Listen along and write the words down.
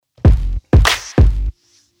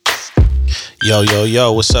Yo, yo,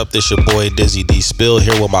 yo, what's up? This your boy Dizzy D Spill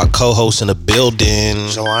here with my co-host in the building,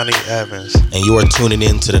 Jelani Evans. and you are tuning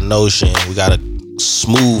in to The Notion. We got a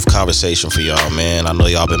smooth conversation for y'all, man. I know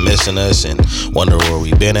y'all been missing us and wondering where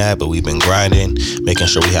we been at, but we've been grinding, making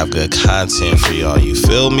sure we have good content for y'all. You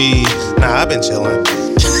feel me? Nah, I've been chilling. I've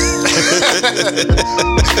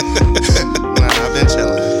been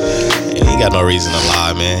chilling. And you got no reason to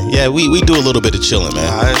lie, man. Yeah, we do a little bit of chilling,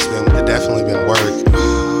 man. It definitely been work.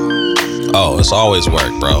 Oh, it's always work,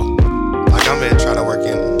 bro. Like I'm been trying to work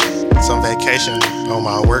in some vacation on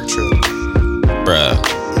my work trip. Bruh.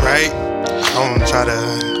 Right? I'm gonna try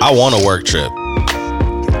to. I want a work trip.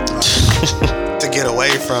 To get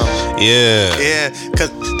away from. Yeah. Yeah,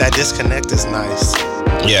 because that disconnect is nice.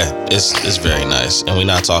 Yeah, it's very nice. And we're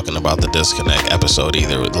not talking about the disconnect episode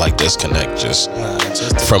either. Like disconnect just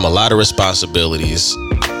from a lot of responsibilities.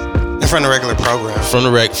 And from the regular program. From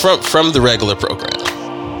the regular program.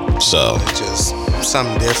 So it's just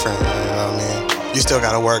something different, you know what I mean? You still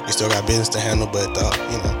gotta work, you still got business to handle, but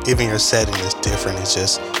even your setting is different. It's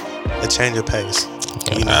just a change of pace.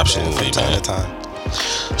 Absolutely, from time to time.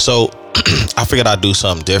 So I figured I'd do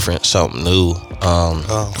something different, something new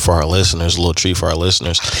for our listeners, a little treat for our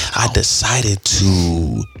listeners. I decided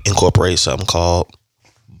to incorporate something called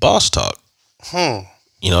Boss Talk.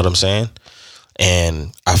 You know what I'm saying?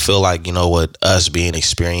 And I feel like, with us being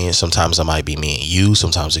experienced, sometimes it might be me and you.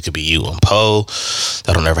 Sometimes it could be you and Poe.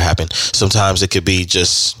 That'll never happen. Sometimes it could be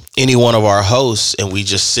just any one of our hosts, and we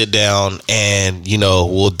just sit down and,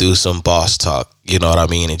 we'll do some boss talk. You know what I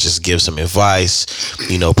mean? And just give some advice,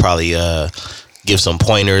 probably give some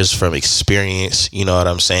pointers from experience, you know what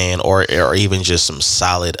I'm saying? Or even just some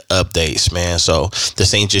solid updates, man. So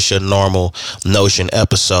this ain't just your normal Notion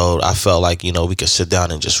episode. I felt like, we could sit down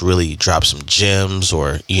and just really drop some gems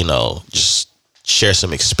or, just share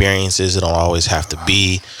some experiences. It don't always have to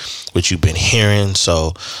be what you've been hearing.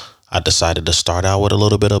 So I decided to start out with a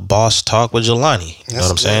little bit of boss talk with Jelani. You know what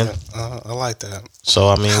I'm saying? I like that. So,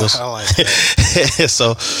 I mean, I like that.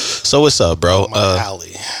 so what's up, bro? My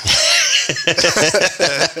alley.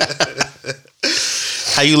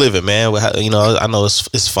 How you living, man? I know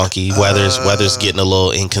it's funky. Weather's getting a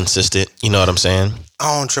little inconsistent. You know what I'm saying?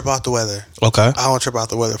 I don't trip out the weather. Okay. I don't trip out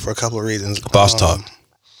the weather for a couple of reasons. Boss talk.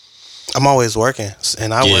 I'm always working,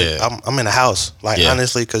 and I work. I'm in the house,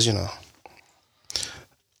 honestly, because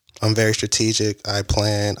I'm very strategic. I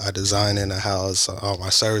plan, I design in the house. All my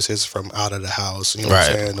services from out of the house. You know what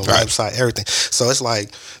I'm saying? The website, everything. So it's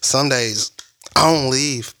like some days I don't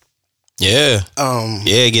leave. Yeah.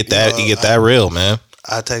 You get that real, man.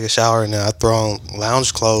 I take a shower and then I throw on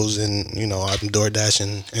lounge clothes and I'm door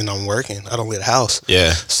dashing and I'm working. I don't leave the house.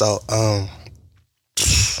 Yeah. So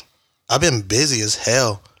I've been busy as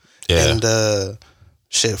hell. Yeah. And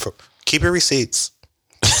keep your receipts.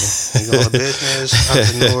 You go to business,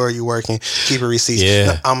 entrepreneur, you working, keep your receipts.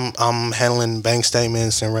 Yeah. I'm handling bank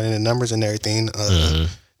statements and running the numbers and everything.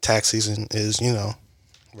 Tax season is,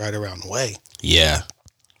 right around the way. Yeah.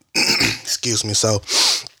 Excuse me. So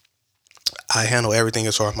I handle everything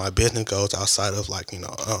as far as my business goes outside of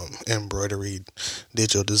embroidery,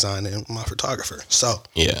 digital design, and my photographer. So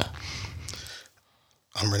yeah,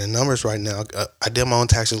 I'm running numbers right now. I did my own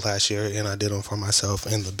taxes last year, and I did them for myself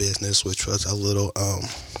and the business, which was a little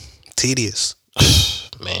tedious.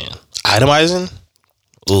 Man, itemizing.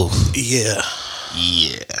 Ooh. Yeah.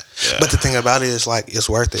 But the thing about it is it's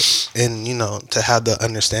worth it. And, to have the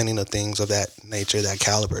understanding of things of that nature, that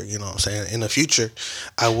caliber, you know what I'm saying? In the future,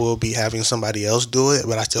 I will be having somebody else do it,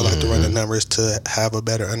 but I still like to run the numbers to have a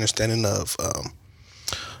better understanding of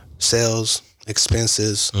sales,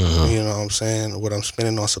 expenses, you know what I'm saying? What I'm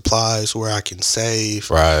spending on supplies, where I can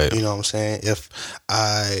save. Right. You know what I'm saying? If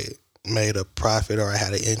I made a profit or I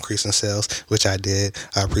had an increase in sales, which I did,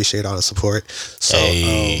 I appreciate all the support. So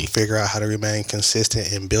figure out how to remain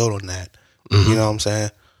consistent and build on that. You know what I'm saying?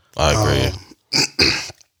 I agree.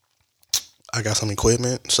 I got some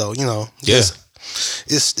equipment, so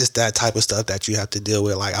it's that type of stuff that you have to deal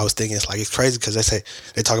with. Like I was thinking, it's crazy because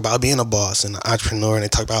they talk about being a boss and an entrepreneur, and they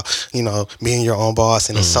talk about being your own boss,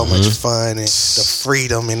 and it's so much fun and the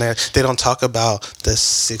freedom, and they don't talk about the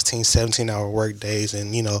 16-17 hour work days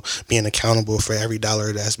and being accountable for every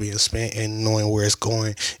dollar that's being spent and knowing where it's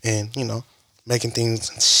going, and making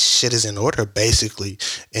things shit is in order basically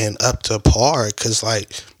and up to par, because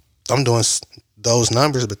I'm doing those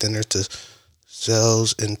numbers, but then there's the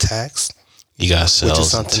sales and tax. You got sales, which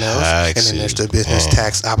is something else, and then there's the business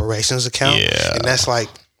tax operations account, and that's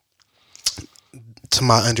to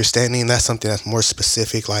my understanding, that's something that's more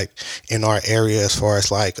specific, like in our area, as far as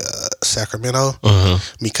like Sacramento,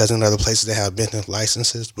 because in other places they have business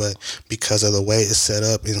licenses, but because of the way it's set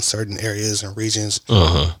up in certain areas and regions,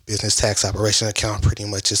 business tax operation account pretty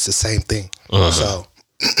much is the same thing. So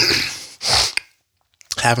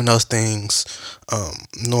having those things,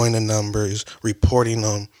 knowing the numbers, reporting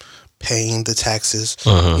them, paying the taxes,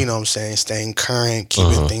 you know what I'm saying, staying current,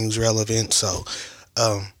 keeping things relevant. So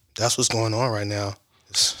that's what's going on right now.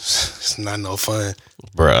 It's not no fun,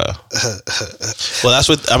 bruh. Well,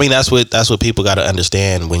 that's what people got to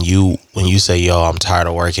understand when you say, yo, I'm tired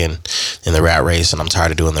of working in the rat race and I'm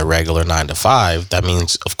tired of doing the regular 9 to 5. That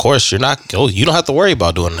means, of course, you don't have to worry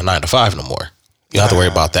about doing the 9 to 5 no more. You don't have to worry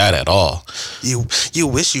about that at all. You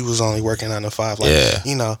wish you was only working 9 to 5. Like,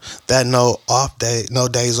 you know, that no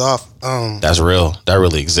days off. That's real. That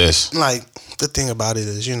really exists. Like, the thing about it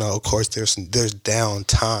is, you know, of course, there's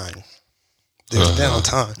downtime. There's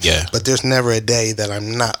downtime. Yeah. But there's never a day that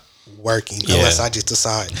I'm not working unless I just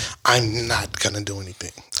decide I'm not going to do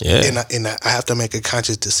anything. Yeah. And I have to make a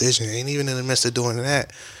conscious decision. And even in the midst of doing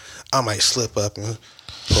that, I might slip up and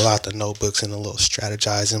pull out the notebooks and a little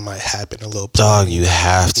strategizing might happen a little. Dog, you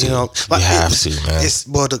have to. You know, like, you have to, man.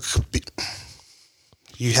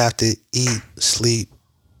 You have to eat, sleep,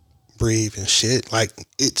 breathe, and shit. Like,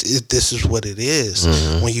 this is what it is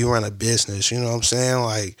when you run a business. You know what I'm saying?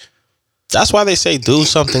 Like, that's why they say do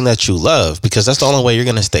something that you love, because that's the only way you're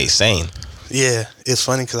going to stay sane. Yeah, it's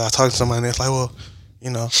funny because I talked to somebody and it's like, well,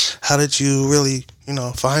 you know, how did you really, you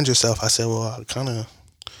know, find yourself? I said, well, I kind of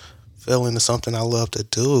fell into something I love to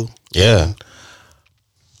do. Yeah. And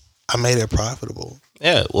I made it profitable.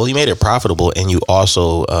 Yeah, well, you made it profitable, and you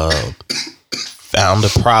also found a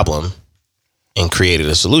problem and created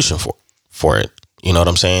a solution for it. You know what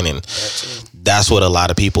I'm saying? And that's what a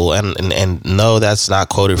lot of people, and no, that's not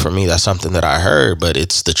quoted from me. That's something that I heard, but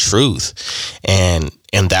it's the truth. And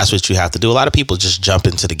that's what you have to do. A lot of people just jump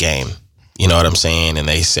into the game. You know what I'm saying? And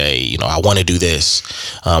they say, you know, I want to do this.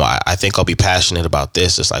 I think I'll be passionate about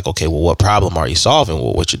this. It's like, okay, well, what problem are you solving?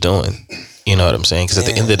 Well, what you're doing? You know what I'm saying? Because at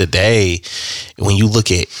the end of the day, when you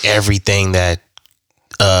look at everything that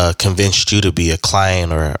convinced you to be a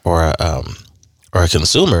client or a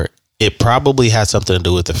consumer, it probably had something to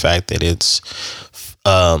do with the fact that it's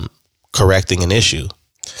correcting an issue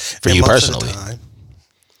for you personally. Of the time,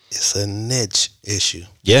 it's a niche issue.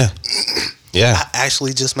 Yeah. Yeah. I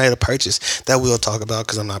actually just made a purchase that we'll talk about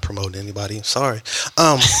because I'm not promoting anybody. Sorry.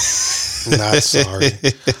 Not sorry.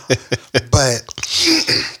 But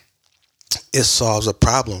it solves a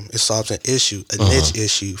problem. It solves an issue, a niche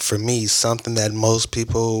issue. For me, something that most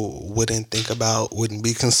people wouldn't think about, wouldn't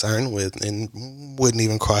be concerned with, and wouldn't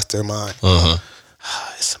even cross their mind.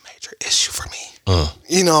 It's a major issue for me.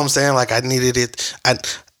 You know what I'm saying? Like, I needed it.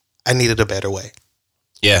 I needed a better way.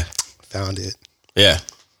 Yeah. Found it. Yeah.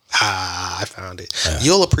 I found it. Yeah.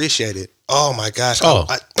 You'll appreciate it. Oh my gosh. Oh.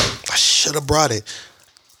 I should have brought it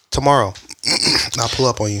tomorrow. I'll pull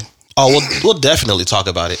up on you. Oh, we'll definitely talk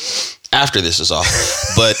about it after this is off.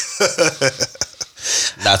 But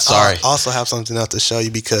not sorry. I also have something else to show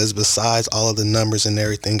you, because besides all of the numbers and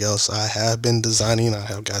everything else, I have been designing. I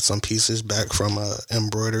have got some pieces back from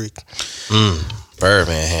embroidery.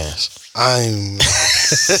 Birdman hands. I'm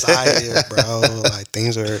excited, bro. Like,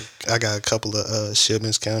 I got a couple of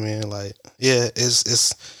shipments coming. Like, yeah,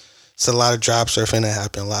 it's a lot of drop surfing that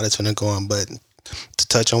happened. A lot of turning going. But to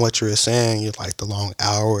touch on what you were saying, you like the long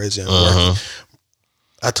hours and working.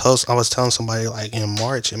 I was telling somebody, like, in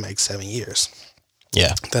March, it makes 7 years.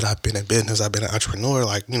 Yeah. That I've been in business. I've been an entrepreneur,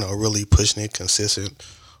 like, you know, really pushing it consistent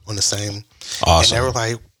on the same. Awesome. And they were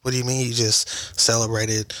like, what do you mean you just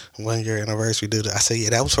celebrated 1 year anniversary? Dude, I said, yeah,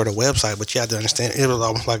 that was for the website, but you have to understand, it was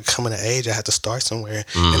almost like coming of age. I had to start somewhere,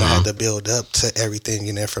 and I had to build up to everything.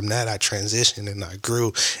 And then from that, I transitioned and I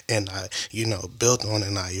grew, and I, you know, built on,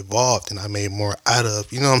 and I evolved, and I made more out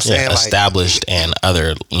of, you know what I'm saying? Established and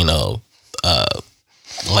other, you know,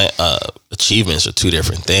 achievements are two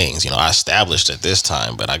different things. You know, I established at this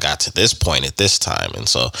time, but I got to this point at this time, and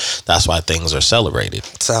so that's why things are celebrated.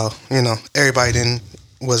 So, you know, everybody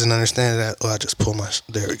wasn't understanding that. Oh, I just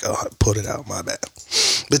there we go. I pulled it out. My bad.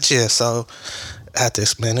 But yeah, so at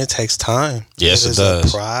this, man, it takes time. Yes, it does.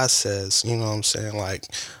 It's a process. You know what I'm saying? Like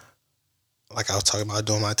I was talking about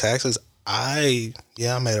doing my taxes. I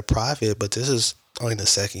made a profit, but this is only the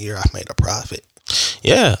second year I've made a profit.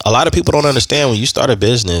 Yeah, a lot of people don't understand when you start a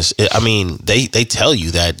business. They tell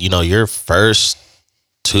you that, you know, your first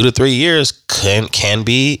 2 to 3 years can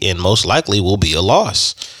be, and most likely will be, a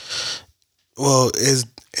loss. Well, it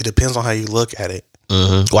depends on how you look at it.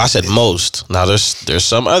 Well, I said most. Now there's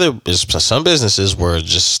some businesses where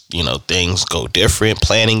just, you know, things go different.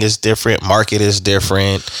 Planning is different. Market is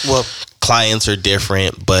different. Well, clients are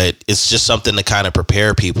different, but it's just something to kind of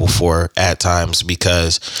prepare people for at times,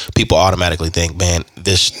 because people automatically think, man,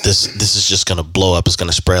 this is just gonna blow up. It's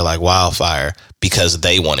gonna spread like wildfire because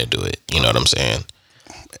they want to do it. You know what I'm saying?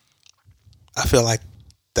 I feel like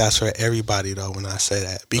that's for everybody though when I say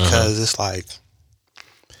that, because it's like,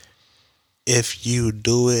 if you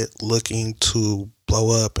do it looking to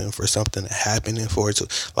blow up and for something to happen and for it to,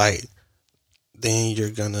 like, then you're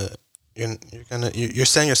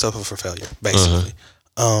setting yourself up for failure, basically.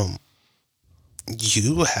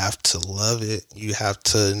 You have to love it. You have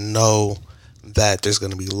to know that there's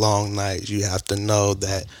going to be long nights. You have to know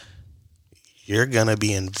that you're going to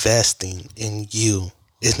be investing in you.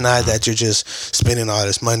 It's not that you're just spending all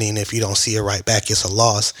this money and if you don't see it right back, it's a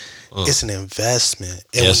loss. It's an investment.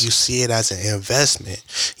 And when you see it as an investment,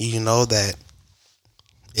 you know that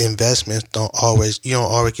investments you don't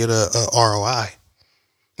always get a ROI.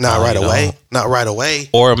 Not right away.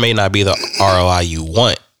 Or it may not be the ROI you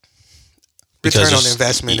want. Return on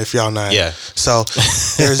investment if y'all not. Yeah. So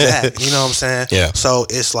there's that. You know what I'm saying? Yeah. So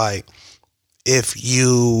it's like, if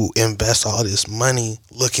you invest all this money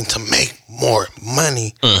looking to make more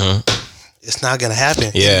money, it's not gonna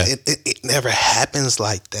happen. Yeah. It never happens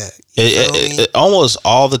like that. It almost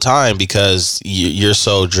all the time, because you're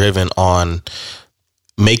so driven on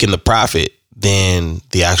making the profit than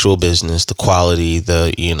the actual business, the quality,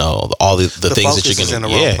 all the things that you're gonna. Is in the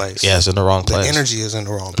wrong place. Yeah, it's in the wrong place. The energy is in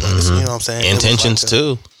the wrong place. You know what I'm saying? Intentions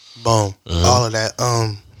too. Boom. All of that.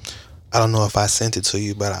 I don't know if I sent it to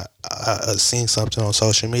you, but I seen something on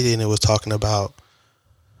social media and it was talking about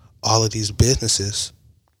all of these businesses,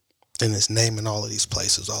 and it's naming all of these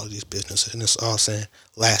places, all of these businesses, and it's all saying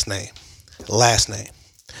last name, last name,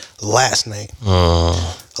 last name,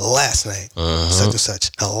 last name, such and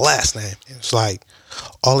such, a last name. It's like,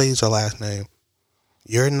 all of these are last name.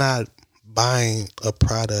 You're not buying a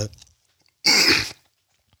product.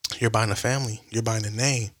 You're buying a family. You're buying a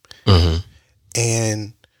name.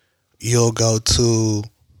 And you'll go to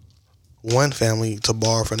one family to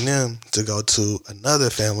borrow from them, to go to another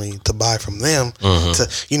family to buy from them. To,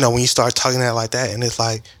 when you start talking that like that, and it's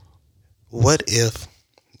like, what if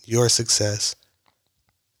your success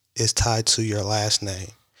is tied to your last name,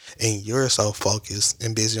 and you're so focused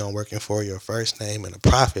and busy on working for your first name and a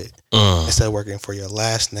profit instead of working for your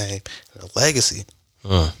last name and a legacy?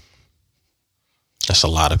 That's a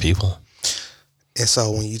lot of people. And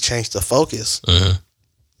so when you change the focus,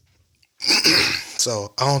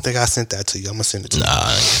 so I don't think I sent that to you. I'm gonna send it to you. Nah,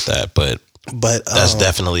 I didn't get that, but that's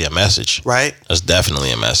definitely a message, right? That's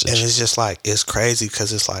definitely a message. And it's just like, it's crazy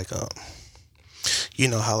because it's like, you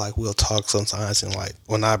know how like we'll talk sometimes, and like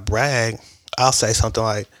when I brag, I'll say something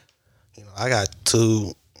like, I got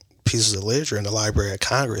 2 pieces of literature in the Library of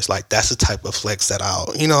Congress. Like, that's the type of flex that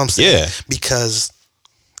I'll, you know what I'm saying? Yeah. Because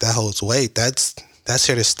that holds weight. That's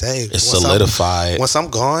here to stay. It's solidified. Once I'm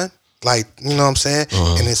gone, like, you know what I'm saying?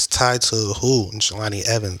 And it's tied to who? Jelani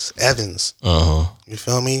Evans. You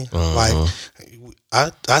feel me? Like,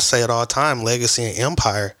 I say it all the time, legacy and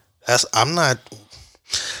empire.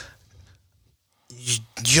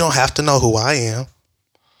 You don't have to know who I am.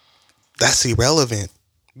 That's irrelevant.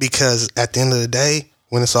 Because at the end of the day,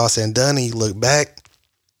 when it's all said and done and you look back,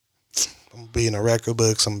 I'm going to be in the record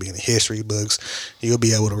books, I'm going to be in the history books. You'll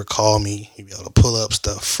be able to recall me. You'll be able to pull up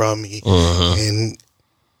stuff from me. And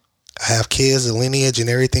I have kids and lineage and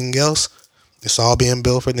everything else. It's all being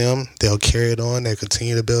built for them. They'll carry it on. They'll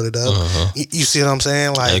continue to build it up. You see what I'm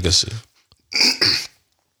saying? Like, legacy.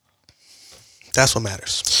 That's what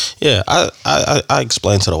matters. Yeah, I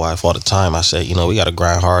explain to the wife all the time. I say, we got to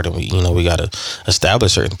grind hard, and we got to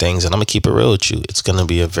establish certain things. And I'm gonna keep it real with you. It's gonna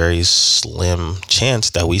be a very slim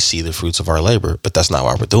chance that we see the fruits of our labor, but that's not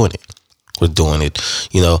why we're doing it. We're doing it,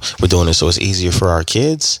 we're doing it so it's easier for our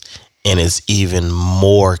kids, and it's even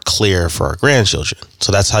more clear for our grandchildren.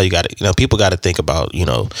 So that's how you got to, people got to think about,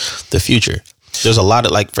 the future. There's a lot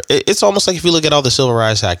of it's almost like if you look at all the civil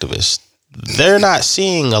rights activists, they're not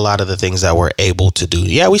seeing a lot of the things that we're able to do.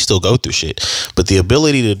 Yeah, we still go through shit, but the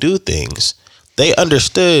ability to do things, they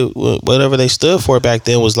understood whatever they stood for back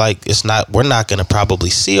then was like, we're not going to probably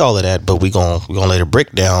see all of that, but we're going to lay the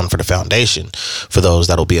brick down for the foundation for those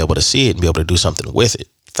that'll be able to see it and be able to do something with it.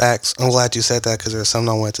 Facts. I'm glad you said that, because there's something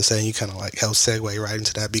I wanted to say, and you kind of like helped segue right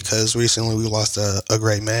into that, because recently we lost a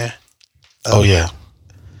great man. Oh yeah.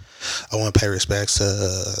 I want to pay respects to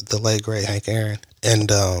the late great Hank Aaron. And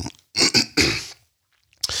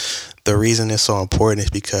the reason it's so important is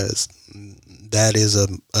because that is a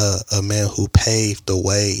man who paved the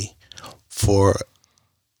way for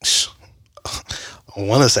I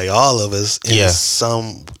want to say all of us in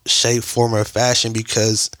some shape, form, or fashion,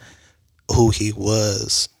 because who he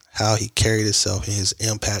was, how he carried himself, and his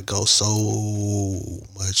impact goes so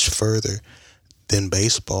much further than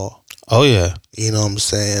baseball. Oh yeah. You know what I'm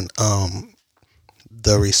saying?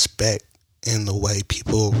 The respect and the way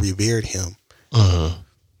people revered him. Mm-hmm.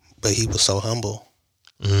 But he was so humble.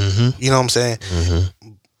 Mm-hmm. You know what I'm saying? Mm-hmm.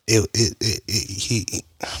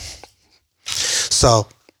 So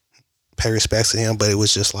pay respects to him, but it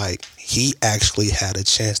was just like he actually had a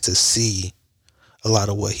chance to see a lot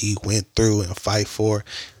of what he went through and fight for.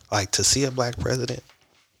 Like, to see a black president,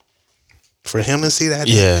 for him to see that,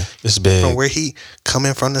 it's big. From where he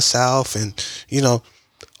coming from the South, and you know,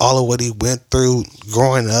 all of what he went through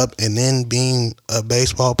growing up, and then being a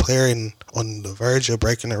baseball player and on the verge of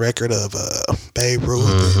breaking the record of Babe Ruth.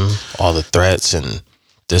 Mm-hmm. All the threats and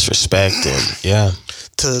disrespect, and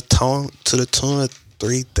to the tune of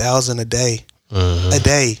 3,000 a day. Mm-hmm. A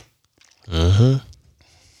day. Mm-hmm.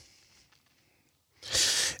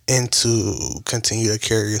 And to continue to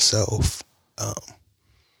carry yourself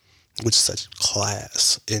with such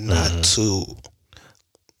class, and not to,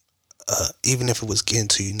 even if it was getting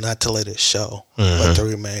to you, not to let it show, but to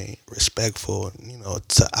remain respectful, and, you know,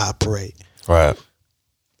 to operate. Right.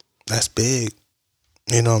 That's big.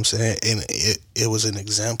 You know what I'm saying? And it was an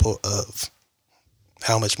example of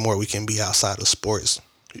how much more we can be outside of sports,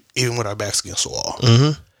 even with our backs against the wall.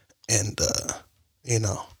 Mm-hmm. And, you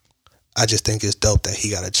know, I just think it's dope that he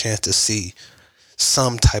got a chance to see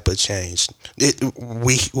some type of change.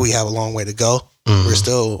 We have a long way to go. Mm-hmm.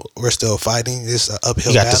 We're still fighting. It's an uphill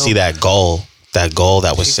battle. You got to see that goal that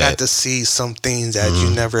was set. You got to see some things that you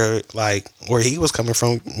never, like, where he was coming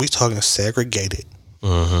from. We talking segregated.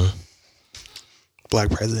 Mm-hmm. Black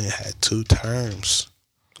president had 2 terms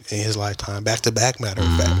in his lifetime, back to back. Matter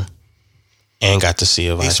of fact, and got to see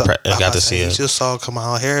a vice president. Got to see it. He just saw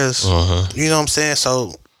Kamala Harris. Mm-hmm. You know what I'm saying?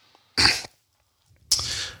 So,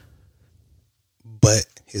 but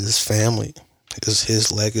his family,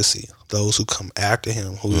 his legacy, those who come after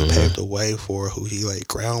him, who he paved the way for, who he laid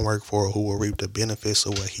groundwork for, who will reap the benefits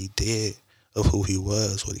of what he did, of who he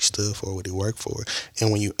was, what he stood for, what he worked for.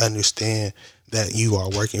 And when you understand that you are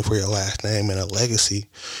working for your last name and a legacy,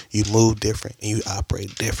 you move different and you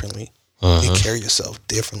operate differently. You carry yourself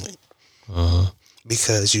differently.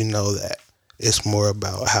 Because you know that it's more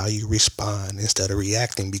about how you respond instead of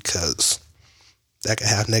reacting, because that can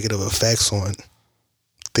have negative effects on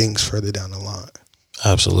things further down the line.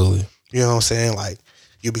 Absolutely. You know what I'm saying? Like,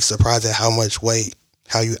 you'd be surprised at how much weight,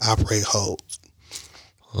 how you operate holds.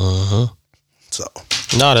 So.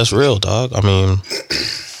 No, that's real, dog. I mean,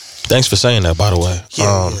 thanks for saying that, by the way.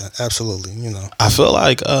 Yeah, absolutely. You know, I feel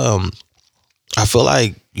like,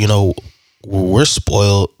 you know, we're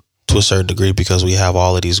spoiled to a certain degree because we have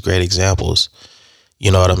all of these great examples.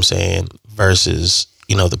 You know what I'm saying? Versus,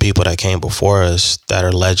 you know, the people that came before us that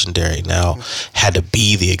are legendary now had to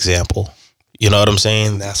be the example. You know what I'm saying?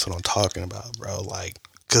 And that's what I'm talking about, bro. Like,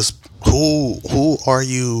 because who are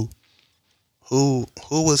you? Who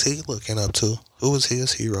was he looking up to? Who was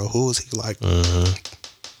his hero? Who was he like?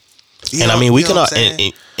 And I mean, we can,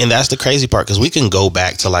 and that's the crazy part, because we can go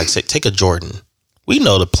back to, like, say, take a Jordan. We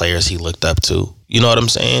know the players he looked up to. You know what I'm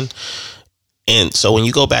saying? And so when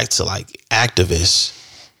you go back to, like, activists,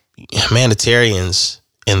 humanitarians,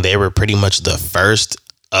 and they were pretty much the first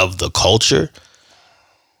of the culture,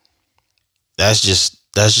 that's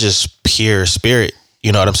just pure spirit.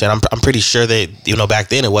 You know what I'm saying? I'm pretty sure that, you know, back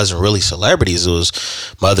then it wasn't really celebrities. It was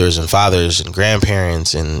mothers and fathers and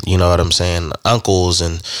grandparents and, you know what I'm saying, uncles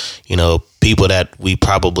and, you know, people that we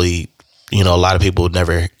probably, you know, a lot of people would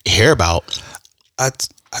never hear about. I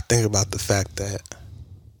think about the fact that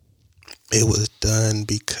it was done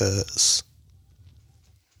because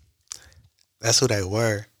that's who they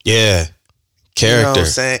were. Yeah. Character. You know what I'm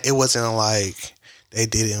saying? It wasn't like they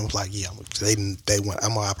did it and was like, yeah, I'm gonna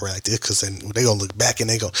operate like this, because then they gonna look back and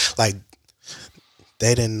they go, like,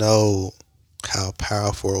 they didn't know how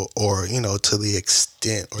powerful, or, you know, to the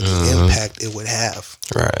extent or the impact it would have.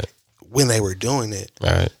 Right. When they were doing it.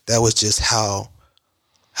 Right. That was just how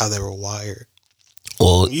they were wired.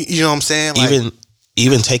 Well, you know what I'm saying? Like,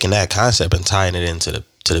 even taking that concept and tying it into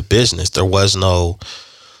the business, there was no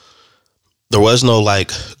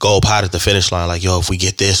like goal pot at the finish line. Like, yo, if we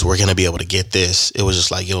get this, we're gonna be able to get this. It was just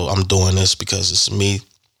like, yo, I'm doing this because it's me.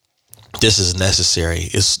 This is necessary.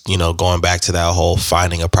 It's, you know, going back to that whole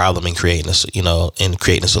finding a problem and creating a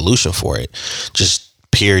solution for it. Just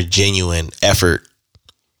pure, genuine effort.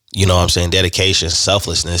 You know what I'm saying? Dedication,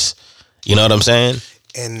 selflessness. You know what I'm saying?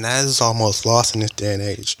 And that is almost lost in this day and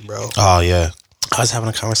age, bro. Oh yeah. I was having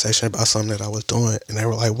a conversation about something that I was doing, and they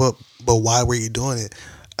were like, "What? But why were you doing it?"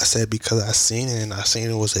 I said, "Because I seen it, and I seen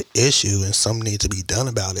it was an issue, and something needs to be done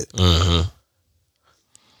about it. Mm-hmm.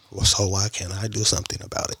 Well, so why can't I do something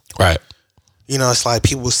about it?" Right. You know, it's like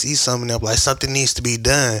people see something, they're like, something needs to be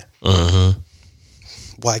done. Mm-hmm.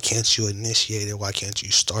 Why can't you initiate it? Why can't you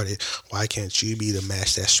start it? Why can't you be the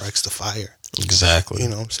match that strikes the fire? Exactly. You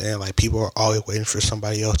know what I'm saying? Like, people are always waiting for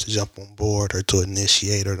somebody else to jump on board or to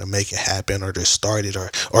initiate or to make it happen or to start it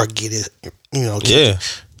or get it, you know. Yeah.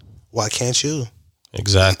 Why can't you?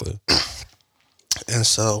 Exactly. And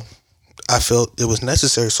so I felt it was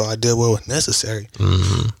necessary, so I did what was necessary.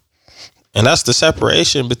 Mm-hmm. And that's the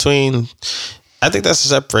separation between, I think that's the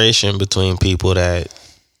separation between people that,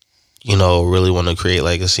 you know, really want to create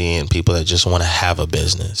legacy and people that just want to have a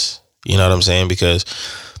business. You know what I'm saying? Because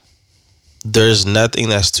there's nothing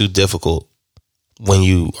that's too difficult when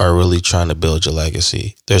you are really trying to build your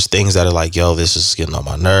legacy. There's things that are like, yo, this is getting on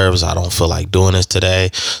my nerves. I don't feel like doing this today.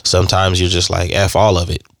 Sometimes you're just like, F all of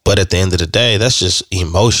it. But at the end of the day, that's just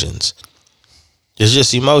emotions. It's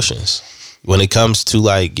just emotions. When it comes to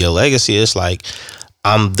like your legacy, it's like,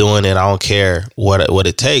 I'm doing it. I don't care what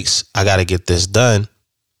it takes. I got to get this done.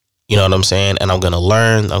 You know what I'm saying? And I'm going to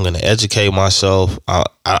learn. I'm going to educate myself.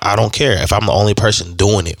 I don't care if I'm the only person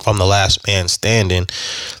doing it. If I'm the last man standing,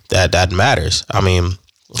 that matters. I mean,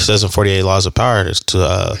 it says in 48 Laws of Power is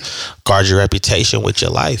to guard your reputation with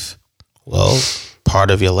your life. Well, part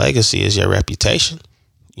of your legacy is your reputation.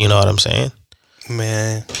 You know what I'm saying?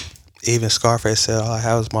 Man, even Scarface said, all I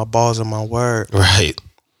have is my balls and my word. Right.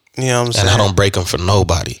 You know what I'm saying? And I don't break them for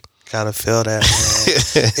nobody. Gotta feel that,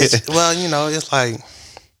 man. Well, you know, it's like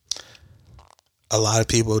a lot of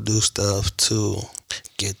people do stuff to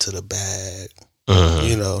get to the bag. Mm-hmm.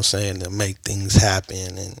 You know what I'm saying? To make things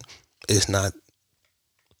happen, and it's not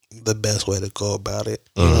the best way to go about it.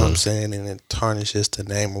 You know what I'm saying? And it tarnishes the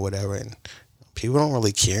name or whatever. And people don't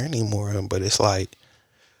really care anymore. But it's like,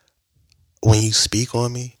 when you speak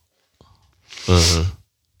on me,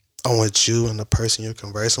 I want you and the person you're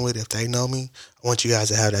conversing with, if they know me, I want you guys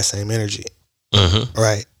to have that same energy.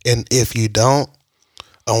 Right? And if you don't,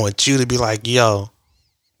 I want you to be like, yo,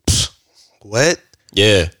 what?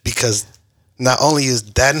 Yeah. Because not only is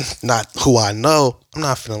that not who I know, I'm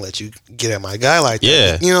not finna let you get at my guy like that.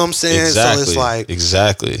 Yeah. You know what I'm saying? Exactly. So it's like,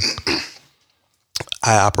 exactly.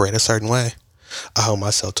 I operate a certain way. I hold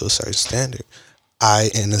myself to a certain standard.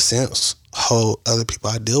 I, in a sense, hold other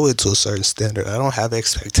people I deal with to a certain standard. I don't have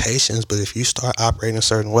expectations, but if you start operating a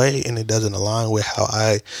certain way and it doesn't align with how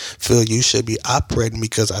I feel you should be operating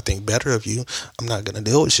because I think better of you, I'm not going to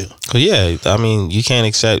deal with you. Well, yeah, I mean, you can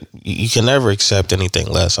never accept anything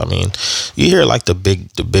less. I mean, you hear like the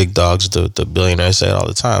big dogs, the billionaires say it all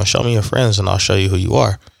the time, show me your friends and I'll show you who you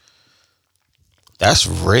are. That's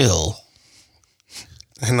real.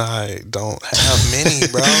 And I don't have many,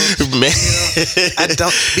 bro. Man. You know, I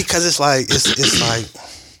don't, because it's like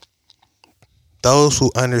those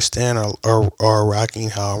who understand are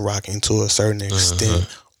rocking how I'm rocking to a certain extent.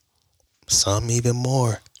 Some even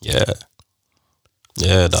more. Yeah.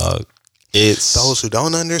 Yeah, dog. It's those who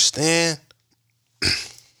don't understand,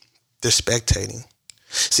 they're spectating.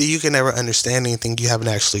 See, you can never understand anything you haven't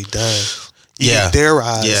actually done. You can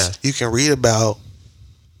theorize. Yeah. You can read about.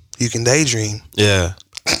 You can daydream. Yeah.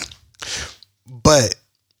 But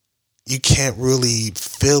you can't really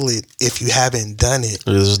feel it if you haven't done it.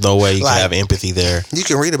 There's no way you can have empathy there. You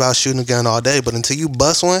can read about shooting a gun all day, but until you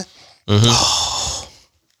bust one,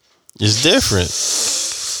 it's different.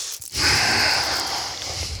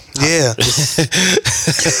 Yeah.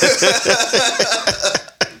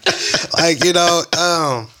 Like, you know,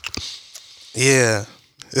 yeah,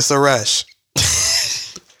 it's a rush.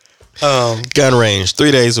 Gun range,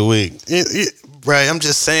 3 days a week. Right, I'm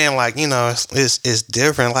just saying, like, you know, it's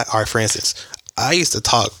different. Like, all right, for instance, I used to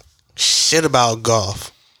talk shit about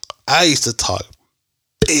golf. I used to talk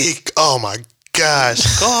big. Oh my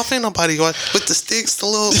gosh, golf ain't nobody going with the sticks. The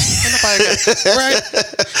little ain't nobody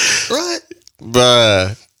right.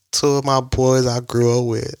 Bruh. 2 of my boys I grew up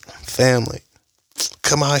with, family,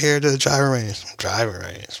 come out here to the driving range.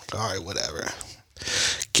 All right, whatever.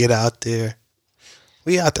 Get out there.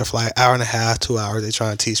 We out there for like an hour and a half, 2 hours. They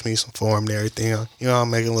trying to teach me some form and everything. You know, I'm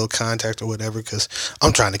making a little contact or whatever because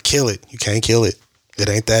I'm trying to kill it. You can't kill it. It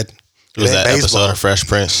ain't that. It was ain't that baseball. Episode of Fresh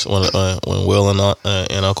Prince when Will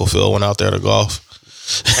and Uncle Phil went out there to golf.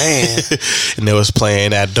 Man. And they was playing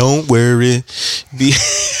that "Don't Worry."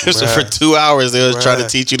 So for 2 hours they was trying to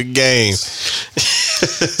teach you the game.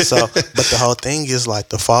 So, but the whole thing is like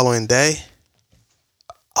the following day,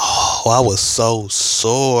 I was so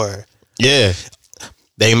sore. Yeah.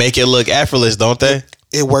 They make it look effortless, don't they?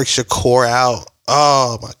 It works your core out.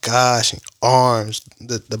 Oh my gosh, and arms,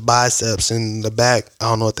 the biceps and the back. I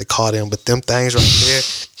don't know what they call them, but them things right there.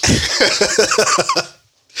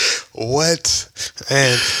 What?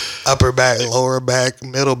 And upper back, lower back,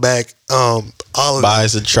 middle back, all of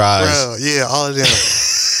Bis and tries. Bro, yeah, all of them.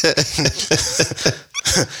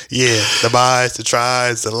 Yeah, the bis, the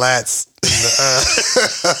tries, the lats.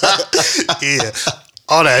 Yeah,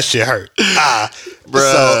 all that shit hurt. Bro.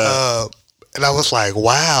 So, and I was like,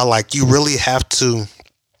 wow, like you really have to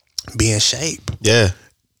be in shape. Yeah.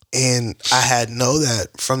 And I had know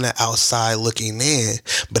that from the outside looking in,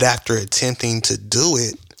 but after attempting to do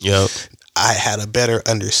it, yep, I had a better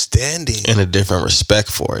understanding and a different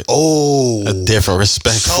respect for it. Oh, a different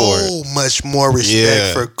respect for it. So much more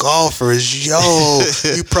respect for golfers. Yo,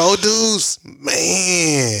 you pro dudes,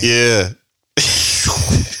 man. Yeah.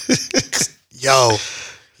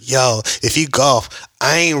 Yo, if you golf,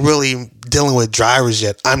 I ain't really dealing with drivers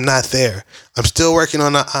yet. I'm not there. I'm still working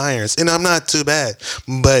on the irons, and I'm not too bad.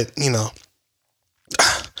 But, you know,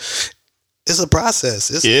 it's a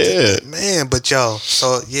process. Man, but yo,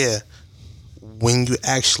 so yeah, when you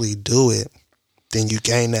actually do it, then you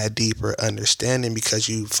gain that deeper understanding because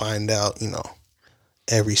you find out, you know,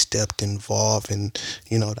 every step involved and,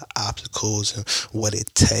 you know, the obstacles and what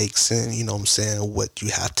it takes and, you know what I'm saying, what you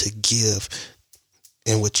have to give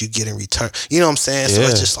and what you get in return. You know what I'm saying? Yeah. So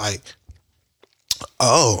it's just like,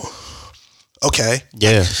 oh, okay.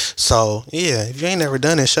 Yeah. So, yeah, if you ain't never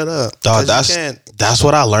done it, shut up. Dog, that's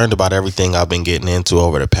what I learned about everything I've been getting into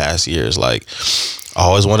over the past years. Like, I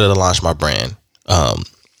always wanted to launch my brand. And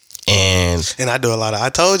I do a lot of, I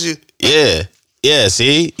told you. Yeah. Yeah,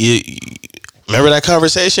 see? You remember that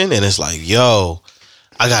conversation? And it's like, yo,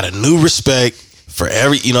 I got a new respect for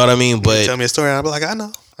every, you know what I mean? But you tell me a story and I'll be like, I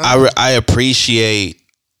know. I appreciate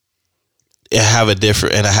and have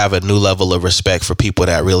a new level of respect for people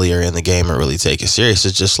that really are in the game and really take it serious.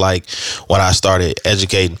 It's just like when I started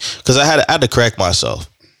educating, because I had to correct myself.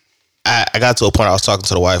 I got to a point, I was talking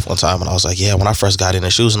to the wife one time and I was like, yeah, when I first got into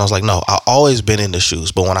shoes, and I was like, no, I've always been into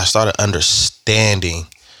shoes. But when I started understanding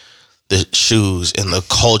the shoes and the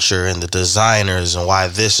culture and the designers and why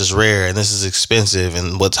this is rare and this is expensive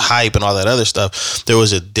and what's hype and all that other stuff, there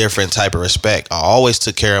was a different type of respect. I always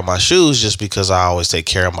took care of my shoes just because I always take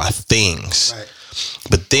care of my things. Right.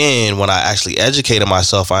 But then when I actually educated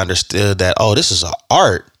myself, I understood that, oh, this is an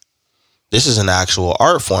art. This is an actual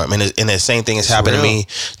art form. And the same thing has happened to me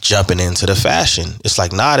jumping into the fashion. It's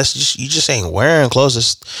like, nah, you just ain't wearing clothes.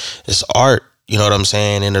 It's art. You know what I'm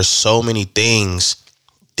saying? And there's so many things.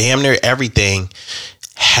 Damn near everything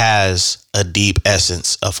has a deep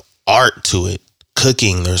essence of art to it.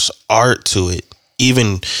 Cooking, there's art to it.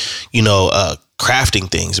 Even, you know, crafting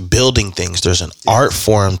things, building things, there's an art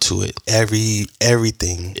form to it.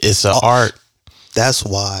 Everything. It's an art. That's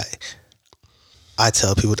why I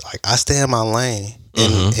tell people, like, I stay in my lane.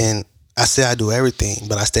 And I say I do everything,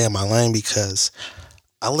 but I stay in my lane because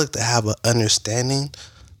I look to have an understanding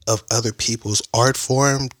of other people's art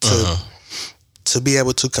form to be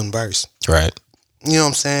able to converse. Right. You know what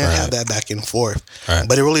I'm saying? Right. Have that back and forth. Right.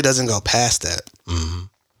 But it really doesn't go past that. Mm-hmm.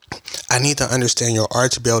 I need to understand your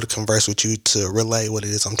art to be able to converse with you, to relay what it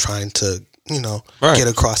is I'm trying to, you know, get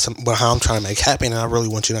across how I'm trying to make happen. And I really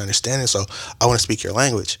want you to understand it. So I want to speak your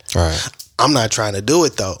language. Right. I'm not trying to do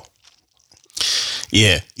it though.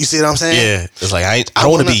 Yeah. You see what I'm saying? Yeah. It's like, I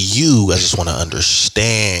don't want to be you. I just want to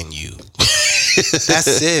understand you.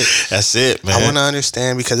 That's it. That's it, man. I want to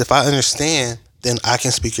understand, because if I understand, then I can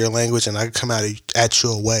speak your language and I can come at you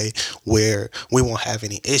a way where we won't have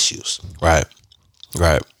any issues. Right.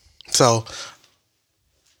 Right. So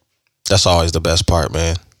that's always the best part,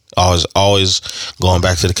 man. Always going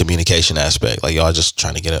back to the communication aspect. Like, y'all just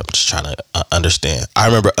trying to get up, just trying to understand. I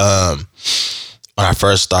remember when I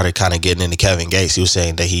first started kind of getting into Kevin Gates, he was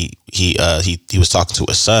saying that he was talking to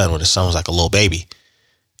his son when his son was like a little baby.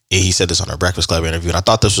 He said this on a Breakfast Club interview, and I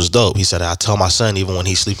thought this was dope. He said, I tell my son, even when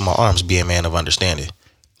he's sleeping in my arms, be a man of understanding.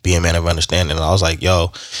 Be a man of understanding. And I was like,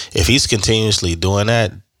 yo, if he's continuously doing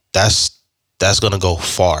that, that's going to go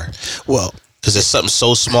far. Well, because it's something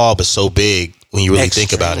so small but so big when you really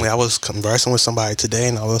think about it. I was conversing with somebody today,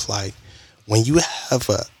 and I was like, when you have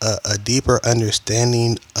a deeper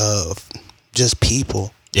understanding of just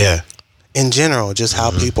people. Yeah. In general, just how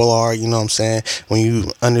people are, you know what I'm saying? When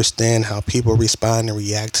you understand how people respond and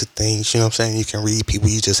react to things, you know what I'm saying? You can read people,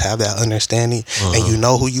 you just have that understanding and you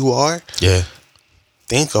know who you are. Yeah.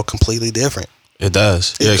 Things go completely different. It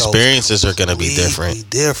does. Your experiences are going to be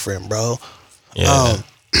different, bro. Yeah.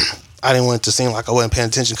 I didn't want it to seem like I wasn't paying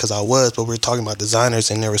attention, because I was, but we were talking about designers,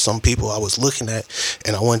 and there were some people I was looking at,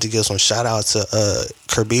 and I wanted to give some shout out to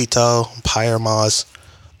Curbito, Pyre Moss,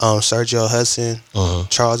 Sergio Hudson,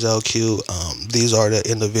 Charles LQ. These are the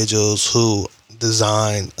individuals who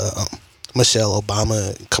designed Michelle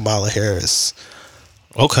Obama, Kamala Harris.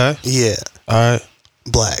 Okay. Yeah. All right.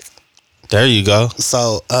 Black. There you go.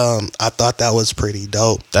 So I thought that was pretty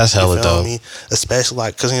dope. That's hella dope. Me? Especially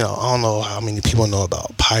like, because, I don't know how many people know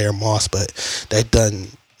about Pyre Moss, but they've done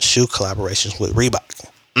shoe collaborations with Reebok.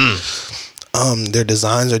 Their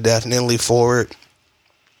designs are definitely forward.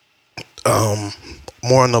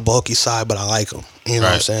 More on the bulky side, but I like them. You know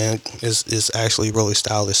what I'm saying? It's actually really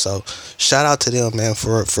stylish. So shout out to them, man,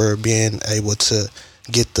 for being able to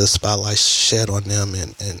get the spotlight shed on them,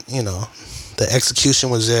 and the execution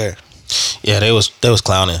was there. Yeah, they was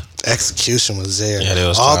clowning. Execution was there. Yeah, they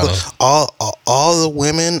was clowning. All the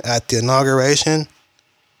women at the inauguration.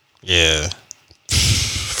 Yeah.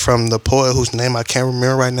 From the poet whose name I can't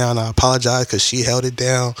remember right now, and I apologize because she held it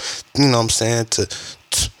down. You know what I'm saying? To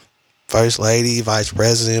First Lady, Vice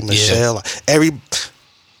President Michelle,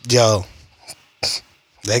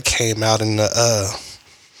 they came out in the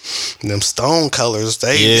them stone colors.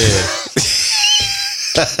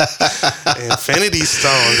 Infinity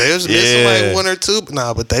stones. They was missing like one or two,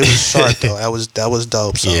 but they was sharp though. That was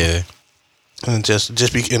dope. So. Yeah, and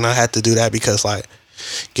and I had to do that because like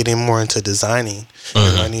getting more into designing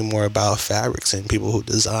and learning more about fabrics and people who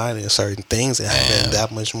design and certain things, and having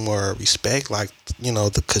that much more respect, like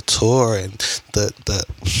the couture and the.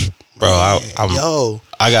 Bro,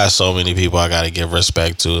 I got so many people I gotta give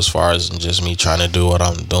respect to as far as just me trying to do what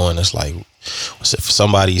I'm doing. It's like if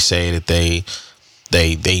somebody say that they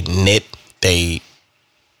knit,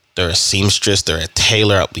 they're a seamstress, they're a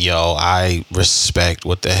tailor. Yo, I respect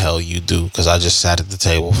what the hell you do, because I just sat at the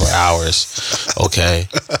table for hours. Okay,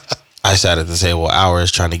 I sat at the table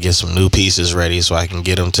hours trying to get some new pieces ready so I can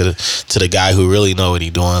get them to the guy who really know what he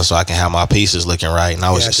doing, so I can have my pieces looking right. And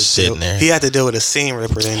I was just sitting there. He had to deal with a seam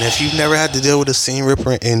ripper, and if you've never had to deal with a seam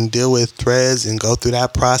ripper and deal with threads and go through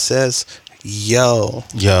that process, so.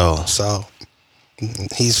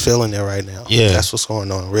 He's feeling it right now. Yeah, that's what's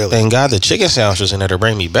going on. Really, thank God the chicken sandwich was in there to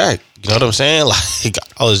bring me back. You know what I'm saying? Like,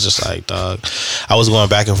 I was just like, dog. I was going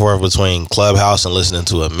back and forth between Clubhouse and listening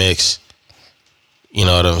to a mix. You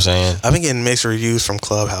know what I'm saying? I've been getting mixed reviews from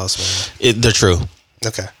Clubhouse, man. They're true.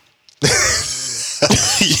 Okay.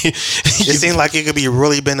 It seems like it could be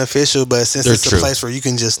really beneficial, but since it's a place where you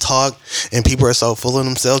can just talk, and people are so full of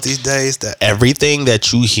themselves these days that everything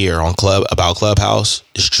that you hear on about Clubhouse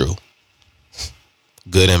is true.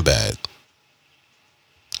 Good and bad.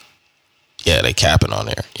 Yeah, they capping on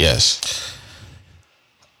there. Yes.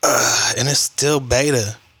 And it's still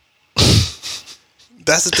beta.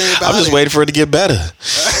 That's the thing about it. I'm just waiting for it to get better.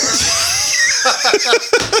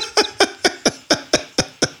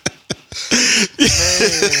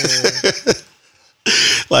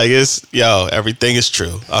 Like, everything is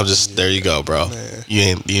true. I'm just there. You go, bro. Man.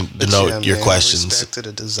 You know your questions. Respect to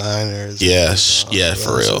the designers. Yes,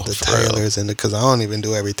 for real. The tailors, and because I don't even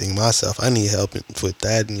do everything myself. I need help with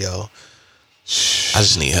that, and I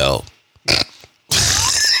just need help,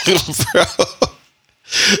 bro.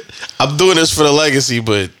 I'm doing this for the legacy,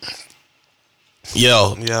 but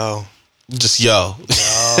just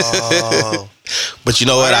But you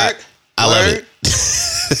know what? I love it.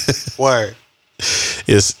 Word.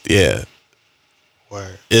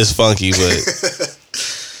 Word. It's funky, but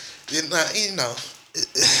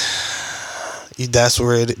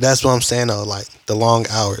that's what I'm saying though. Like the long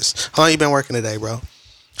hours. How long you been working today, bro?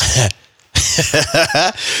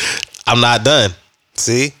 I'm not done.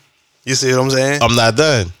 See? You see what I'm saying? I'm not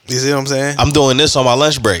done. You see what I'm saying? I'm doing this on my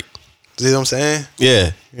lunch break. See what I'm saying? Yeah.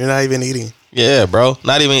 You're not even eating. Yeah, bro.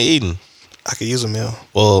 Not even eating. I could use a meal.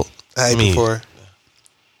 Well, I ate before.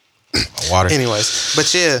 Water. Anyways,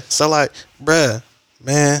 but yeah, so like, bruh,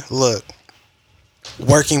 man, look,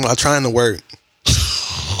 working while trying to work.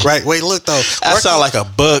 Right? Wait, look though. That sound like a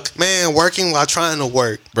book. Man, working while trying to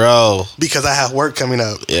work. Bro. Because I have work coming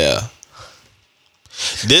up. Yeah.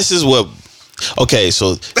 This is what... Okay,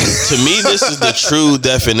 so to me, this is the true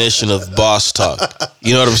definition of boss talk.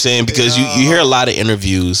 You know what I'm saying? Because you hear a lot of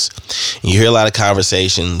interviews, and you hear a lot of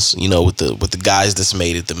conversations, with the guys that's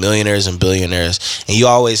made it, the millionaires and billionaires, and you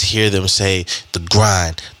always hear them say the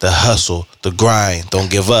grind, the hustle, the grind,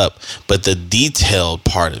 don't give up. But the detailed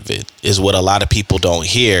part of it is what a lot of people don't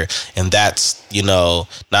hear, and that's,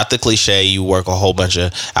 not the cliche, you work a whole bunch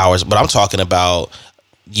of hours, but I'm talking about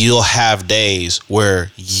you'll have days where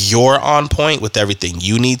you're on point with everything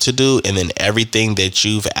you need to do, and then everything that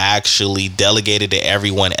you've actually delegated to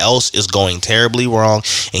everyone else is going terribly wrong,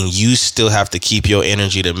 and you still have to keep your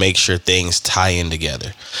energy to make sure things tie in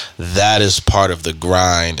together. That is part of the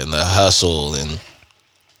grind and the hustle, and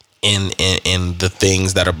in the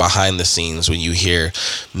things that are behind the scenes when you hear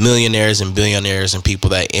millionaires and billionaires and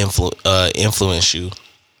people that influence you.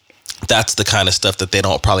 That's the kind of stuff that they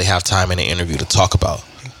don't probably have time in an interview to talk about.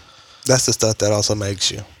 That's the stuff that also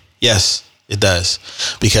makes you. Yes, it does,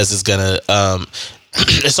 because it's gonna.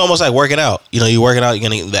 It's almost like working out. You know, you're working out.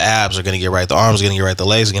 The abs are gonna get right. The arms are gonna get right. The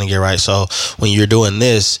legs are gonna get right. So when you're doing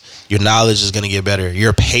this, your knowledge is gonna get better.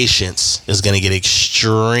 Your patience is gonna get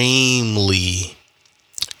extremely.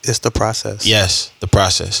 It's the process. Yes, the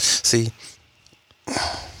process. See,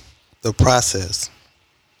 the process.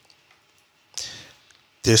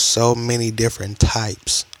 There's so many different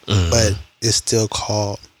types, but it's still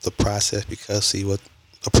called the process because, see, what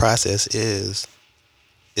the process is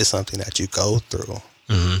something that you go through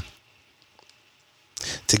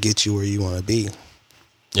to get you where you want to be.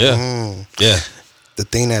 Yeah. Yeah. The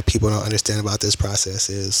thing that people don't understand about this process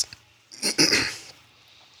is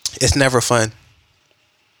it's never fun.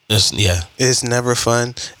 It's never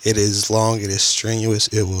fun. It is long. It is strenuous.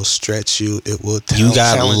 It will stretch you. It will you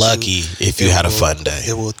got lucky if you had a fun day.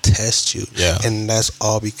 It will test you. Yeah. And that's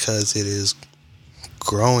all because it is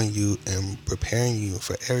growing you and preparing you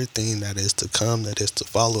for everything that is to come, that is to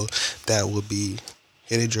follow, that will be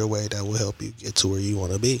headed your way, that will help you get to where you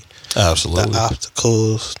want to be. Absolutely. The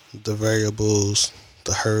obstacles, the variables,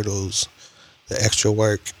 the hurdles, the extra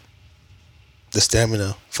work, the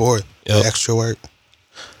stamina for the extra work,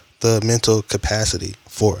 the mental capacity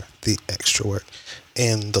for the extra work,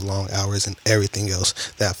 and the long hours and everything else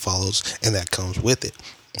that follows and that comes with it.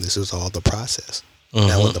 This is all the process.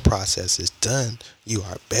 Now, when the process is done, you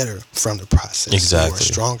are better from the process. Exactly. You are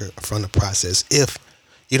stronger from the process if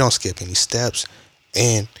you don't skip any steps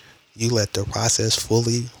and you let the process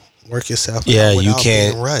fully work itself out without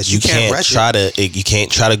being rushed. You can't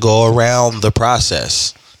try to go around the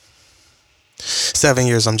process. 7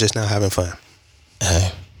 years, I'm just now having fun.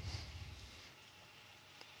 Hey.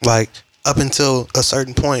 Like, up until a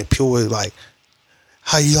certain point, people were like,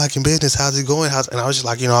 how you liking business? How's it going? And I was just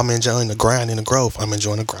like, I'm enjoying the grind and the growth. I'm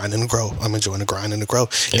enjoying the grind and the growth. I'm enjoying the grind and the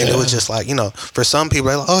growth. And it was just like, for some people,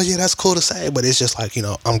 they're like, oh yeah, that's cool to say. But it's just like,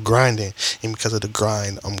 I'm grinding. And because of the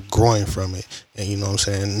grind, I'm growing from it. And you know what I'm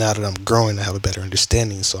saying? Now that I'm growing, I have a better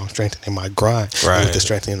understanding. So I'm strengthening my grind. Right. And with the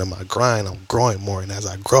strengthening of my grind, I'm growing more. And as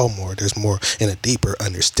I grow more, there's more and a deeper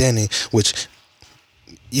understanding, which,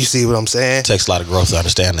 you see what I'm saying? It takes a lot of growth to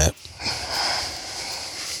understand that.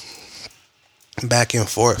 Back and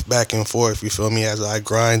forth, you feel me? As I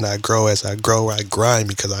grind, I grow. As I grow, I grind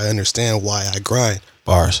because I understand why I grind.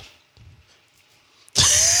 Bars.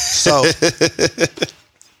 So,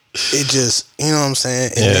 it just, you know what I'm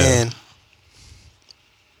saying? And then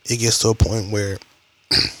it gets to a point where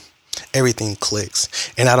everything clicks.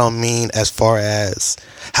 And I don't mean as far as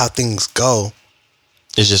how things go.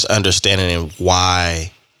 It's just understanding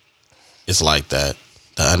why it's like that.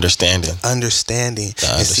 The understanding.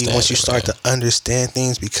 And see, once you start to understand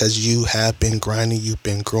things, because you have been grinding, you've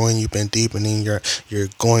been growing, you've been deepening, you're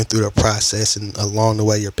going through the process, and along the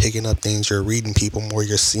way you're picking up things, you're reading people more,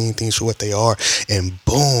 you're seeing things for what they are, and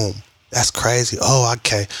boom, that's crazy. Oh,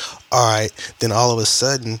 okay. All right. Then all of a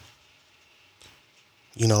sudden,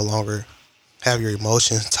 you no longer have your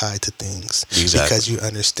emotions tied to things. Exactly. Because you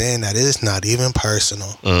understand that it is not even personal.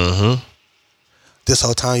 Mm-hmm. This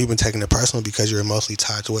whole time you've been taking it personal because you're emotionally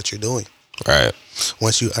tied to what you're doing. Right.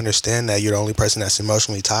 Once you understand that you're the only person that's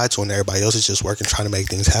emotionally tied to, and everybody else is just working, trying to make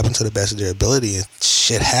things happen to the best of their ability, and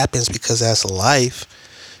shit happens because that's life.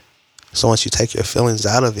 So once you take your feelings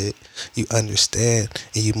out of it, you understand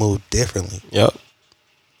and you move differently. Yep.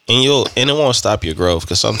 And it won't stop your growth,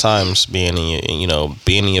 because sometimes being in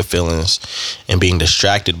your feelings and being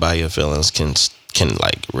distracted by your feelings can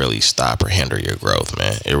like really stop or hinder your growth,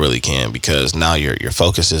 man. It really can, because now your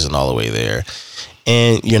focus isn't all the way there,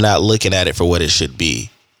 and you're not looking at it for what it should be.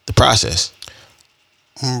 The process.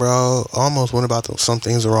 Bro, I almost went about some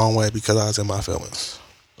things the wrong way because I was in my feelings.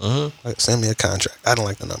 Mm-hmm. Like, send me a contract. I don't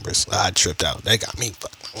like the numbers. I tripped out. They got me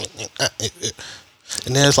fucked.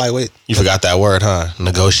 And then it's like, wait. You forgot that word, huh?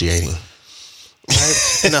 Negotiating. Right?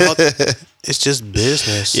 It's just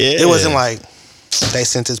business. Yeah. It wasn't like they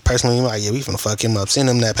sent this personally, like, yeah, we finna fuck him up. Send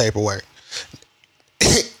him that paperwork.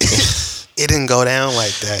 It didn't go down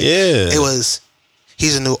like that. Yeah. It was,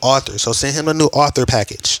 he's a new author, so send him a new author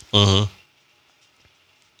package. Mm-hmm.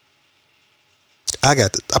 I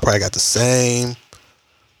probably got the same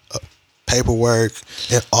paperwork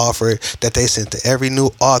and offer that they sent to every new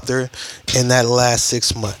author in that last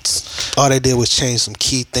 6 months. All they did was change some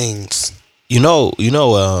key things.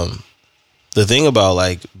 The thing about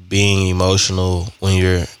like being emotional when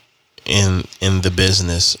you're in the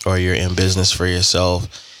business, or you're in business for yourself,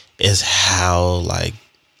 is how like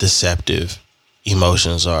deceptive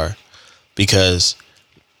emotions are, because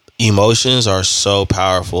emotions are so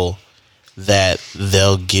powerful that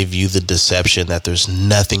they'll give you the deception that there's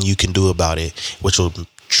nothing you can do about it, which will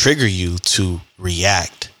trigger you to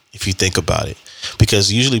react if you think about it.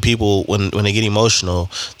 Because usually people, when they get emotional,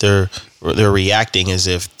 they're reacting as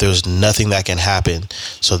if there's nothing that can happen.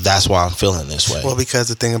 So that's why I'm feeling this way. Well, because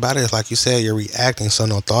the thing about it is, like you said, you're reacting, so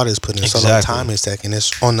no thought is put in, so no time is taken.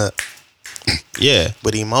 It's on the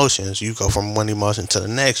With emotions, you go from one emotion to the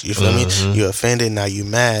next. You feel me? You offended, now you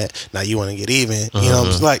mad, now you want to get even. You know,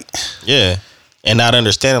 it's like and not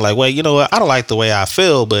understanding, like, wait, you know what? I don't like the way I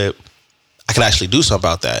feel, but I can actually do something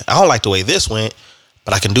about that. I don't like the way this went,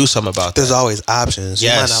 but I can do something about that. There's always options.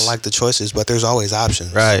 Yes. You might not like the choices, but there's always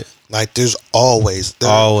options. Right. Like there's always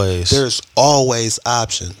options.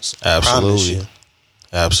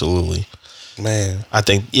 Absolutely. Man, I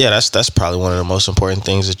think that's probably one of the most important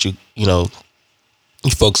things that you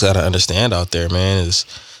folks gotta understand out there, man, is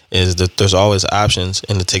that there's always options,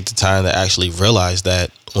 and to take the time to actually realize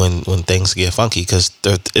that when things get funky, because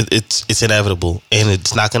it's inevitable, and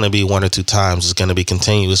it's not going to be one or two times. It's going to be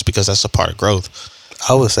continuous, because that's a part of growth.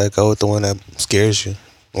 I would say go with the one that scares you.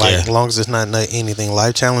 Like, as long as it's not anything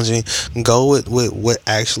life challenging, go with what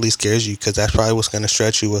actually scares you, because that's probably what's going to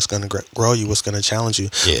stretch you, what's going to grow you, what's going to challenge you.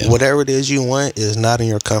 Yeah. Whatever it is you want is not in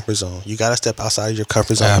your comfort zone. You got to step outside of your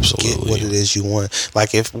comfort zone. Absolutely. To get what it is you want.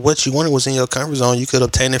 Like, if what you wanted was in your comfort zone, you could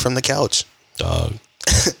obtain it from the couch. Dog.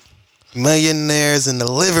 Millionaires in the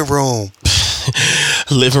living room.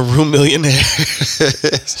 Living room millionaire.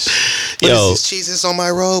 Yo, is Jesus on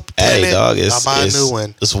my robe? Hey, dog, I'll buy a new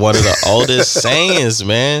one. It's one of the oldest sayings,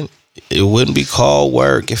 man. It wouldn't be called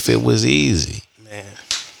work if it was easy. Man,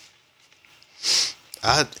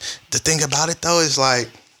 the thing about it though is,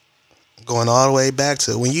 like, going all the way back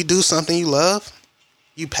to when you do something you love,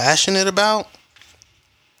 you passionate about.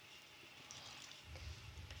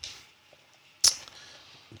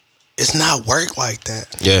 It's not work like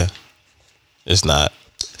that. Yeah, it's not.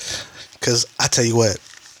 Cause I tell you what,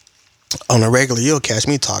 on a regular, you'll catch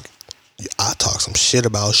me talking. I talk some shit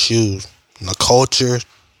about shoes, the culture,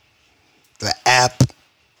 the app,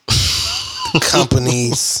 the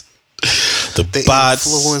companies, the bots,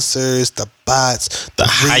 influencers, the bots, the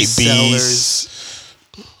hype beasts.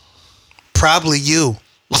 Probably you.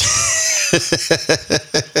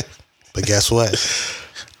 But guess what?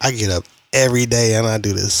 I get up every day and I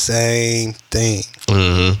do the same thing.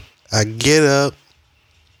 Mm-hmm. I get up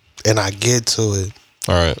and I get to it.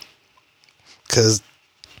 All right. Because,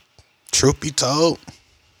 truth be told,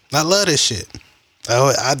 I love this shit.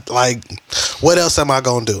 I like, what else am I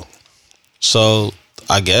going to do? So,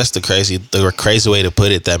 I guess the crazy way to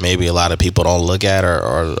put it that maybe a lot of people don't look at,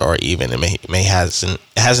 or even it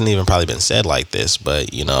hasn't even probably been said like this,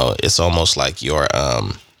 but, you know, it's almost like your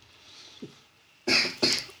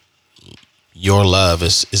love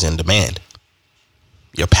is in demand.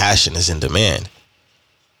 Your passion is in demand.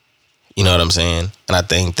 You know what I'm saying? And I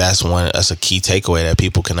think that's a key takeaway that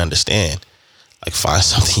people can understand. Like, find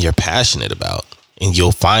something you're passionate about, and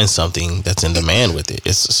you'll find something that's in demand with it.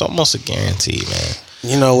 It's almost a guarantee, man.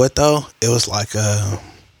 You know what though? It was like I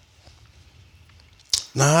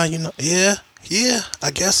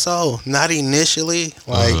guess so. Not initially.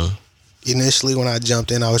 Like, initially when I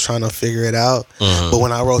jumped in, I was trying to figure it out. But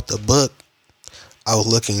when I wrote the book, I was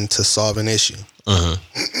looking to solve an issue.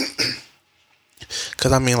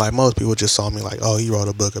 Because, I mean, like, most people just saw me like, oh, he wrote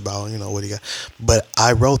a book about, what he got. But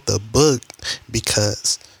I wrote the book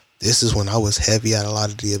because this is when I was heavy at a lot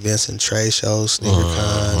of the events and trade shows, sneaker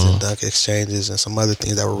cons and dunk exchanges and some other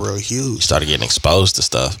things that were real huge. You started getting exposed to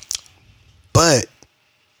stuff. But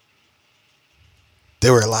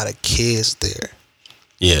there were a lot of kids there.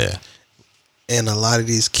 Yeah. And a lot of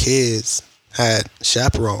these kids had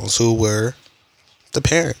chaperones who were the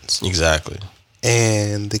parents. Exactly.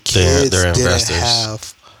 And the kids they're didn't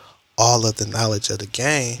have all of the knowledge of the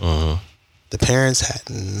game. The parents had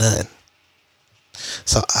none.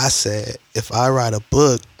 So I said, if I write a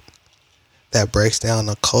book that breaks down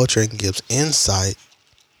the culture and gives insight,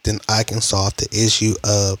 then I can solve the issue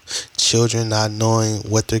of children not knowing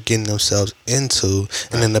what they're getting themselves into,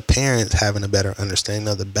 and then the parents having a better understanding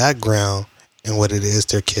of the background and what it is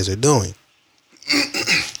their kids are doing.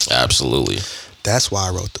 Absolutely. That's why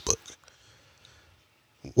I wrote the book.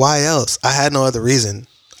 Why else? I had no other reason.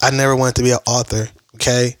 I never wanted to be an author,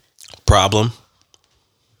 okay? Problem.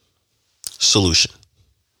 Solution.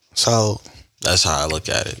 So that's how I look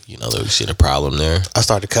at it. You see the problem there. I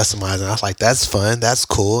started customizing. I was like, that's fun. That's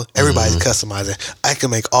cool. Everybody's customizing. I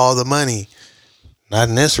can make all the money. Not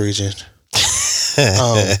in this region.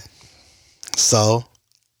 So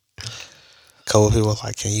couple people was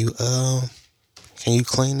like, can you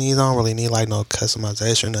clean these? I don't really need like no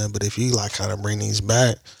customization or nothing, but if you like kind of bring these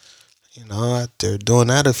back, you know, after doing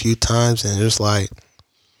that a few times, and it's like,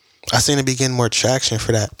 I seem to be getting more traction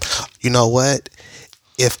for that. You know what?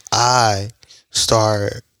 If I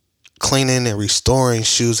start cleaning and restoring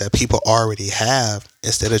shoes that people already have,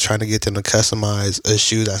 instead of trying to get them to customize a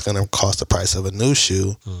shoe that's going to cost the price of a new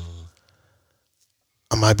shoe,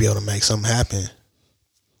 I might be able to make something happen.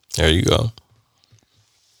 There you go.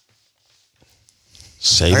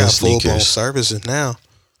 Saving I got sneakers. full-blown services now.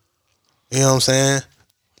 You know what I'm saying?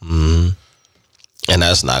 Mm-hmm. And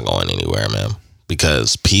that's not going anywhere, man,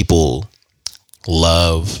 because people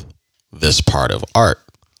love this part of art.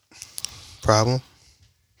 Problem.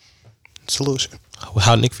 Solution.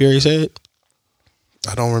 How Nick Fury said?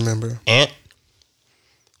 I don't remember. Ant.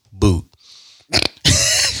 Boot.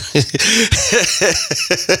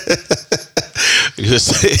 He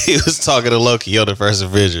was talking to Loki on the first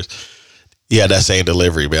Avengers. Yeah, that same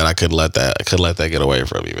delivery, man. I couldn't let that get away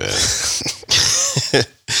from me, man.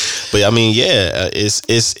 But I mean, yeah,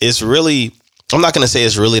 it's really, I'm not gonna say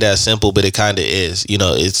it's really that simple, but it kind of is. You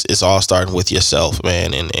know, it's all starting with yourself,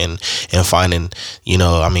 man, and finding, you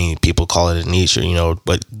know, I mean, people call it a niche, or, you know,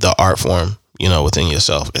 but the art form, you know, within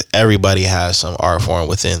yourself. Everybody has some art form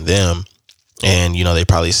within them. And, you know, they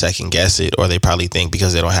probably second guess it, or they probably think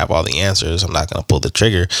because they don't have all the answers, I'm not going to pull the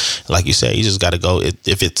trigger. Like you said, you just got to go.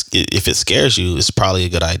 If it scares you, it's probably a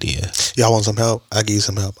good idea. Y'all want some help? I'll give you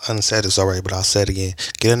some help. I done said this already, but I'll say it again.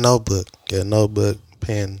 Get a notebook,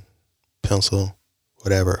 pen, pencil,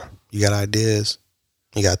 whatever. You got ideas,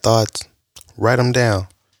 you got thoughts, write them down,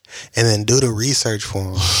 and then do the research for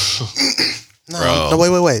them. No,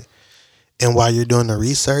 wait. And while you're doing the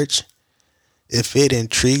research, if it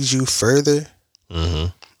intrigues you further,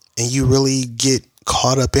 and you really get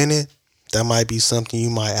caught up in it, that might be something you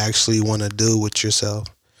might actually want to do with yourself.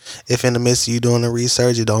 If in the midst of you doing the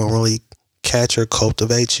research, it don't really catch or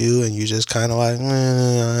cultivate you, and you just kind of like,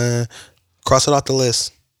 cross it off the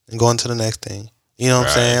list and go into the next thing. You know what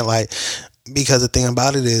I'm saying? Like, because the thing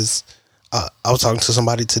about it is, I was talking to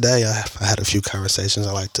somebody today. I had a few conversations.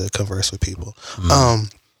 I like to converse with people.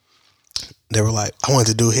 They were like, I wanted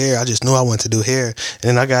to do hair. I just knew I wanted to do hair. And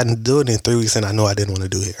then I got to do it in 3 weeks, and I knew I didn't want to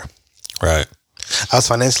do hair. Right. I was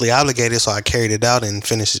financially obligated, so I carried it out and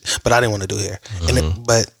finished it. But I didn't want to do hair.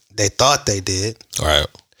 But they thought they did. Right.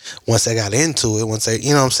 Once they got into it, once they, you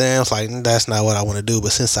know what I'm saying? I was like, that's not what I want to do.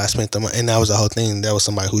 But since I spent the money, and that was the whole thing, there was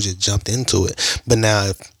somebody who just jumped into it. But now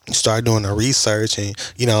if you start doing the research and,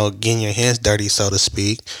 you know, getting your hands dirty, so to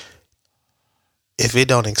speak, if it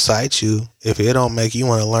don't excite you, if it don't make you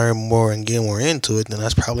want to learn more and get more into it, then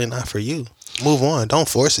that's probably not for you. Move on. Don't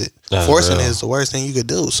force it. Forcing is the worst thing you could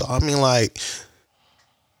do. So, I mean, like,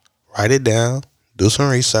 write it down, do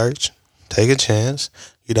some research, take a chance.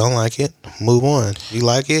 You don't like it, move on. You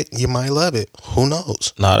like it, you might love it. Who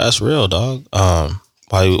knows? Nah, that's real, dog.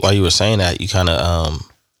 While you were saying that, you kind of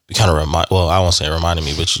well, I won't say it reminded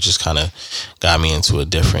me, but you just kind of got me into a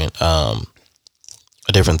different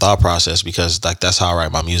thought process, because like that's how I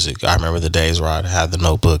write my music. I remember the days where I had the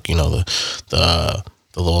notebook, you know, the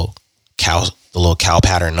little cow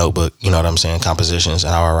pattern notebook, you know what I'm saying, compositions,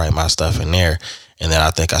 and I would write my stuff in there. And then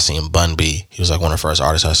I think I seen Bun B. He was like one of the first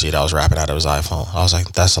artists I see that was rapping out of his iPhone. I was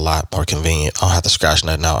like, that's a lot more convenient. I don't have to scratch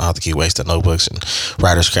nothing out. I don't have to keep wasting notebooks and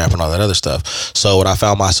writer's cramp and all that other stuff. So what I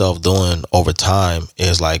found myself doing over time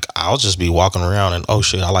is like, I'll just be walking around and, oh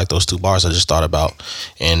shit, I like those 2 bars I just thought about.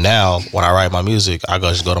 And now when I write my music, I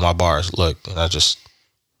just go to my bars, look, and I just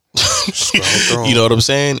you know what I'm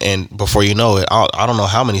saying? And before you know it, I don't know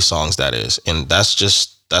how many songs that is. And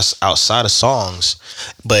that's outside of songs,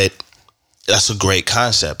 but that's a great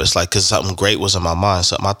concept. It's like, because something great was in my mind,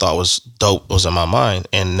 something I thought was dope was in my mind,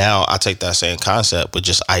 and now I take that same concept with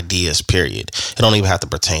just ideas, period. It don't even have to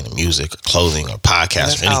pertain to music or clothing or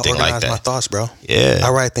podcast or anything like that. My thoughts, bro. Yeah, I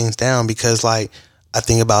write things down because, like, I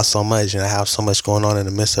think about so much, and I have so much going on in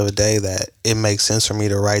the midst of a day that it makes sense for me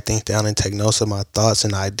to write things down and take notes of my thoughts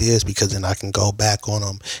and ideas, because then I can go back on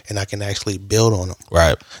them and I can actually build on them.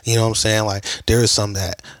 Right. You know what I'm saying? Like, there is some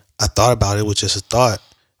that I thought about, it was just a thought.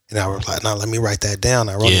 And I was like, no, let me write that down.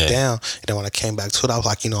 I wrote it down. And then when I came back to it, I was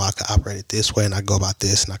like, you know, I could operate it this way, and I go about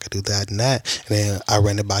this, and I could do that and that. And then I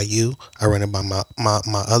ran it by you. I ran it by my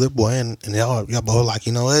other boy. And y'all both like,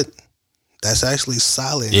 you know what? That's actually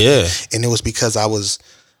solid. Yeah. And it was because I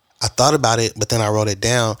thought about it, but then I wrote it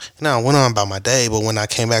down. And I went on about my day. But when I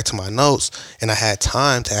came back to my notes and I had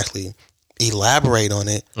time to actually elaborate on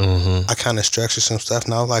it, I kind of structured some stuff.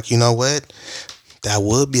 And I was like, you know what? That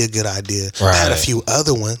would be a good idea. Right. I had a few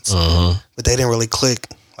other ones, but they didn't really click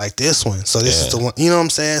like this one. So this is the one. You know what I'm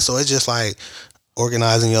saying? So it's just like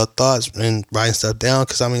organizing your thoughts and writing stuff down.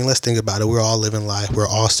 Because I mean, let's think about it. We're all living life. We're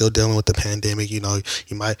all still dealing with the pandemic. You know,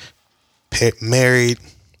 you might married,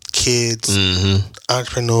 kids,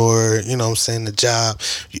 entrepreneur. You know what I'm saying? The job.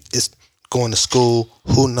 It's going to school.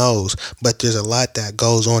 Who knows? But there's a lot that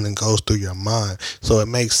goes on and goes through your mind. So it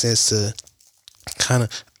makes sense to kind of.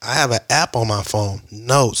 I have an app on my phone,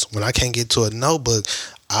 Notes. When I can't get to a notebook,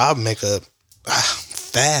 I'll make a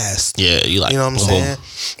fast. Yeah, you like. You know what I'm saying?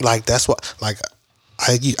 Like that's what. Like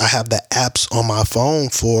I have the apps on my phone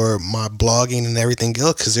for my blogging and everything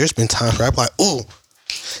else. Because there's been times where I'm like, ooh,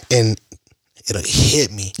 and it'll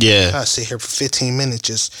hit me. Yeah, I sit here for 15 minutes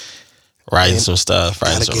just writing some stuff,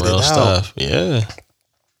 writing some real stuff. Yeah.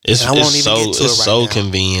 It's so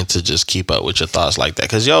convenient to just keep up with your thoughts like that.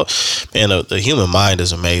 Because, man, the human mind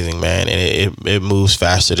is amazing, man. And it moves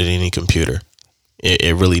faster than any computer.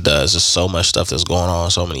 It really does. There's so much stuff that's going on,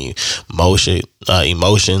 so many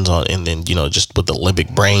emotions on, and then, just what the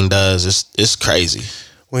limbic brain does. It's crazy.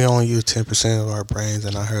 We only use 10% of our brains,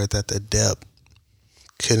 and I heard that the depth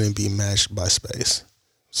couldn't be matched by space.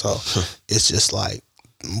 So it's just like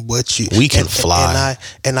we can fly.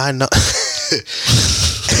 And I know.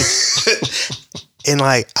 And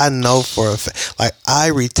like I know for a fact, like I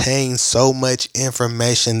retain so much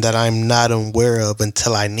information that I'm not aware of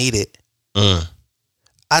until I need it.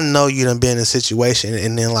 I know you done been in a situation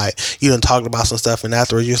and then like you done talked about some stuff and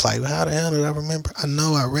afterwards you're just like, how the hell did I remember? I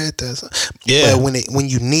know I read this. Yeah. But when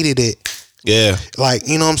you needed it, yeah, like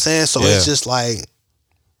you know what I'm saying. So it's just like,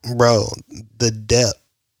 bro, the depth.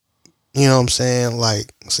 You know what I'm saying?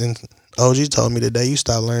 Like since OG told me the day you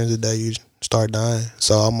stop learning, the day you start dying.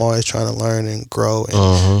 So I'm always trying to learn and grow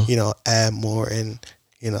and add more. And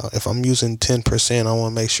if I'm using 10%, I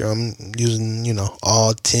want to make sure I'm using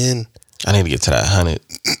all 10. I need to get to that 100.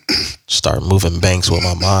 Start moving banks with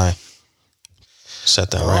my mind. Set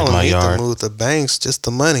that right in my yard. I don't need to move the banks, just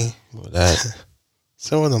the money. That.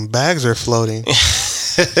 Some of them bags are floating.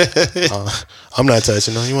 I'm not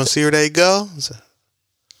touching them. You want to see where they go?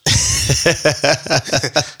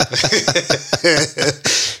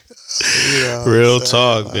 Real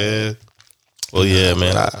talk, man. Well, yeah,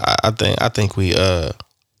 man. I think we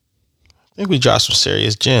dropped some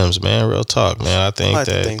serious gems, man. Real talk, man. I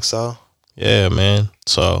think so. Yeah, man.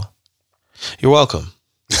 So you're welcome.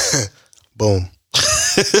 Boom.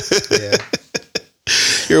 Yeah.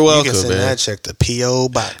 You're welcome, you can send man. that check to P.O.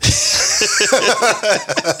 Box.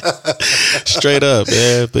 Straight up,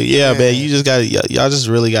 man. But yeah, man, you just gotta, y'all just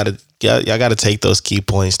really gotta, y'all gotta take those key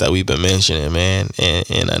points that we've been mentioning, man,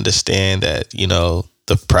 and understand that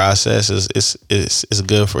the process is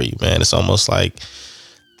good for you, man. It's almost like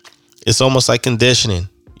conditioning.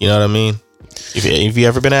 You know what I mean? If you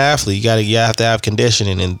ever been an athlete, you have to have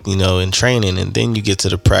conditioning and and training, and then you get to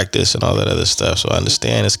the practice and all that other stuff. So I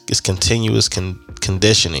understand it's continuous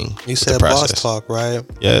conditioning. You said boss talk, right?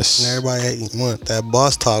 Yes. And everybody want that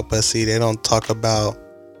boss talk, but see, they don't talk about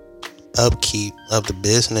upkeep of the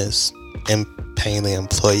business and paying the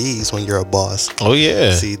employees when you're a boss. Oh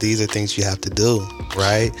yeah. See, these are things you have to do,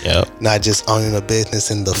 right? Yep. Not just owning a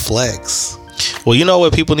business in the flex. Well, you know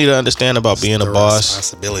what people need to understand about being a boss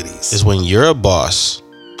responsibilities is when you're a boss,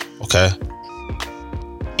 okay,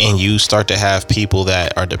 and you start to have people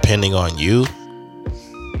that are depending on you.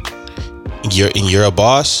 You're a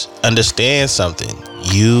boss. Understand something.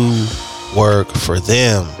 You work for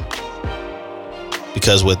them,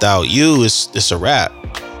 because without you, it's a wrap.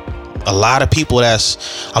 A lot of people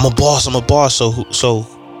I'm a boss. So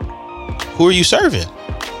who are you serving?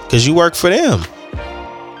 Because you work for them.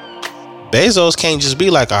 Bezos can't just be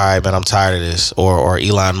like, all right, man, I'm tired of this, or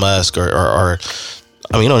Elon Musk, or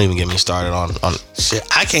I mean, don't even get me started on shit.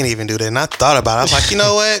 I can't even do that. And I thought about it. I was like, you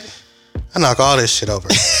know what? I knock all this shit over.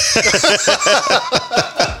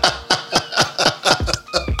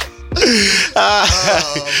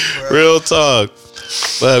 Real talk.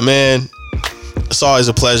 But man, it's always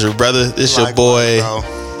a pleasure, brother. This your boy,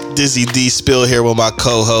 Dizzy D Spill, here with my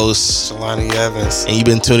co-host Jelani Evans, and you've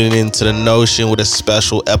been tuning in to The Notion with a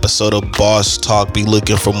special episode of Boss Talk. Be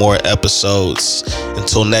looking for more episodes.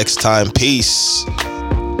 Until next time, peace.